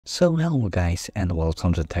So hello guys and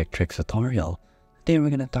welcome to Tech Tricks tutorial. Today we're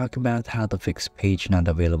gonna talk about how to fix page not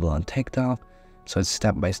available on TikTok. So it's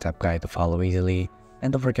step-by-step guide to follow easily,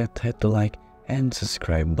 and don't forget to hit the like and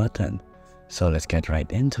subscribe button. So let's get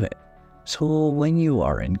right into it. So when you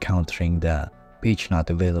are encountering the page not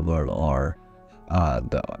available or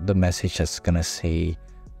the message that's gonna say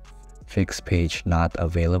fix page not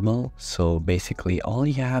available, so basically all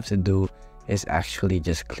you have to do is actually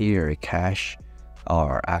just clear your cache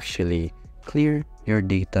or actually clear your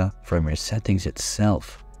data from your settings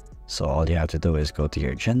itself. So all you have to do is go to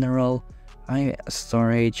your general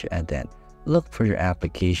storage and then look for your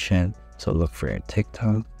application. So look for your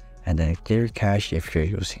TikTok and then clear cache if you're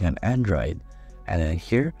using an Android. And then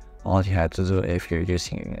here, all you have to do if you're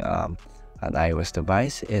using an iOS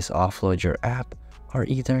device is offload your app, or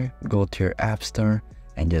either go to your app store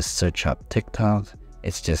and just search up TikTok.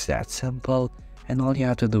 It's just that simple. And all you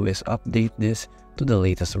have to do is update this to the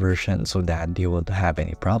latest version so that you won't have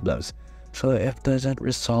any problems. So if it doesn't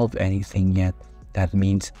resolve anything yet, that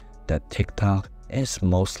means that TikTok is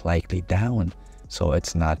most likely down. So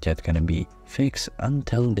it's not yet gonna be fixed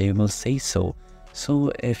until they will say so.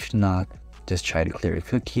 So if not, just try to clear your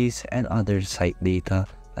cookies and other site data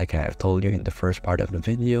like I have told you in the first part of the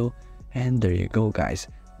video. And there you go guys.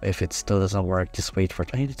 If it still doesn't work, just wait for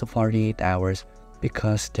 20 to 48 hours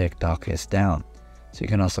because TikTok is down. So you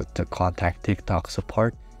can also contact TikTok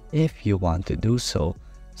support if you want to do so.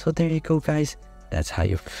 So there you go guys. That's how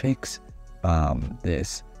you fix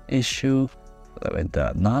this issue with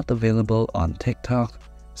the not available on TikTok.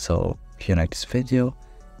 So if you like this video,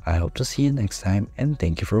 I hope to see you next time and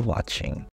thank you for watching.